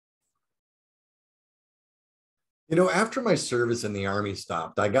After my service in the Army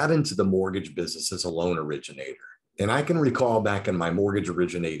stopped, I got into the mortgage business as a loan originator. And I can recall back in my mortgage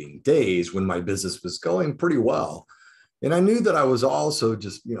originating days when my business was going pretty well. And I knew that I was also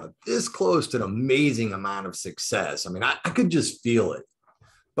just, this close to an amazing amount of success. I mean, I could just feel it.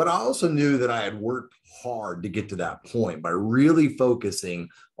 But I also knew that I had worked hard to get to that point by really focusing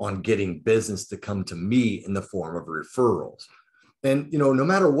on getting business to come to me in the form of referrals. And, no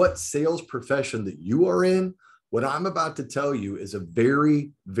matter what sales profession that you are in, what I'm about to tell you is a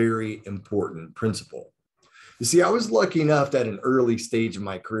very, very important principle. You see, I was lucky enough at an early stage of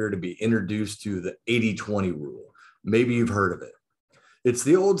my career to be introduced to the 80-20 rule. Maybe you've heard of it. It's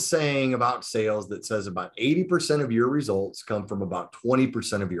the old saying about sales that says about 80% of your results come from about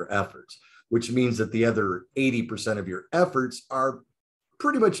 20% of your efforts, which means that the other 80% of your efforts are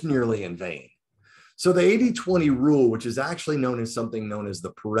pretty much nearly in vain. So the 80-20 rule, which is actually known as something known as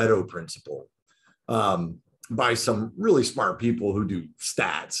the Pareto principle, by some really smart people who do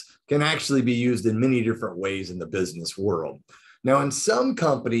stats, can actually be used in many different ways in the business world. Now, in some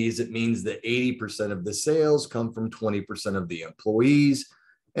companies, it means that 80% of the sales come from 20% of the employees.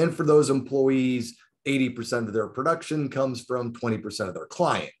 And for those employees, 80% of their production comes from 20% of their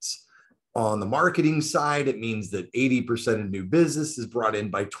clients. On the marketing side, it means that 80% of new business is brought in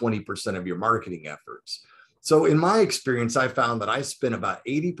by 20% of your marketing efforts. So in my experience, I found that I spent about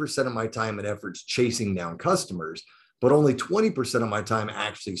 80% of my time and efforts chasing down customers, but only 20% of my time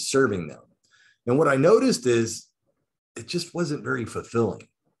actually serving them. And what I noticed is it just wasn't very fulfilling.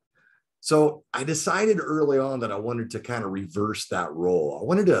 So I decided early on that I wanted to kind of reverse that role.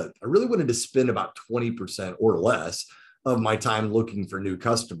 I really wanted to spend about 20% or less of my time looking for new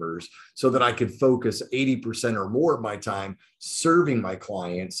customers so that I could focus 80% or more of my time serving my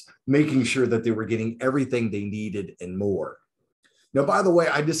clients, making sure that they were getting everything they needed and more. Now, by the way,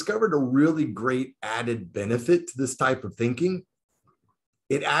 I discovered a really great added benefit to this type of thinking.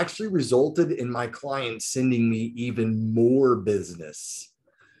 It actually resulted in my clients sending me even more business.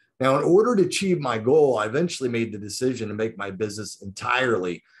 Now, in order to achieve my goal, I eventually made the decision to make my business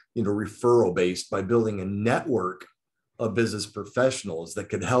entirely, referral based by building a network of business professionals that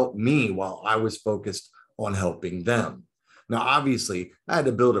could help me while I was focused on helping them. Now, obviously, I had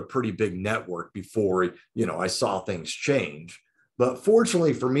to build a pretty big network before, I saw things change. But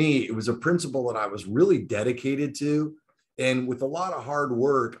fortunately for me, it was a principle that I was really dedicated to. And with a lot of hard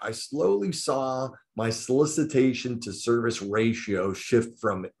work, I slowly saw my solicitation to service ratio shift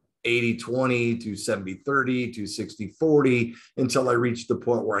from 80-20 to 70-30 to 60-40 until I reached the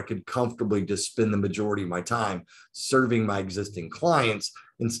point where I could comfortably just spend the majority of my time serving my existing clients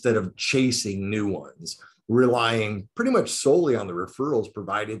instead of chasing new ones, relying pretty much solely on the referrals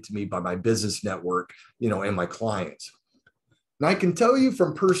provided to me by my business network, and my clients. And I can tell you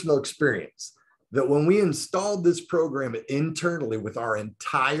from personal experience that when we installed this program internally with our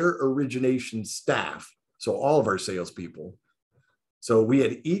entire origination staff, so all of our salespeople, so we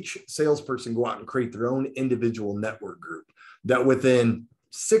had each salesperson go out and create their own individual network group, that within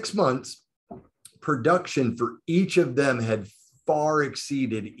 6 months, production for each of them had far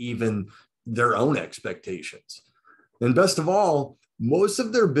exceeded even their own expectations. And best of all, most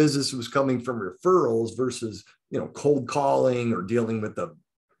of their business was coming from referrals versus, cold calling or dealing with the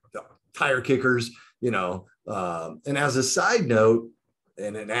tire kickers, and as a side note,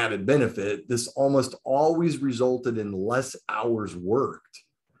 and an added benefit, this almost always resulted in less hours worked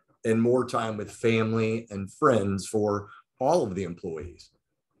and more time with family and friends for all of the employees.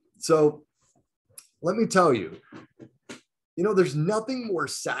 So let me tell you, there's nothing more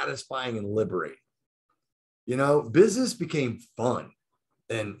satisfying and liberating. Business became fun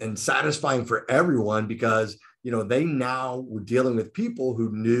and satisfying for everyone because, they now were dealing with people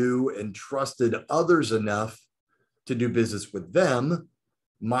who knew and trusted others enough to do business with them,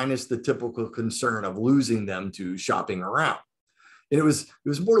 minus the typical concern of losing them to shopping around. And it was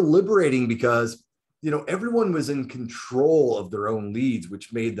more liberating because, everyone was in control of their own leads,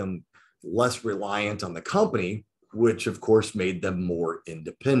 which made them less reliant on the company, which of course made them more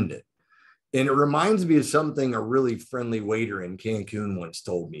independent. And it reminds me of something a really friendly waiter in Cancun once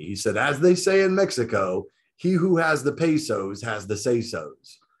told me. He said, as they say in Mexico, he who has the pesos has the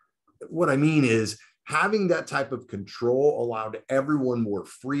say-sos. What I mean is, having that type of control allowed everyone more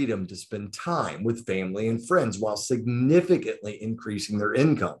freedom to spend time with family and friends while significantly increasing their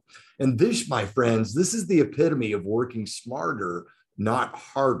income. And this, my friends, this is the epitome of working smarter, not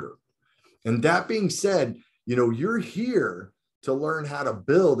harder. And that being said, you're here to learn how to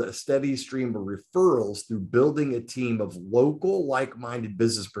build a steady stream of referrals through building a team of local, like-minded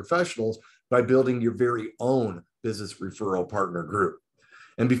business professionals by building your very own business referral partner group.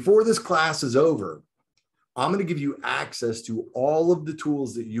 And before this class is over, I'm going to give you access to all of the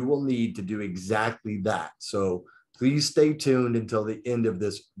tools that you will need to do exactly that. So please stay tuned until the end of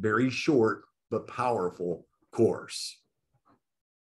this very short but powerful course.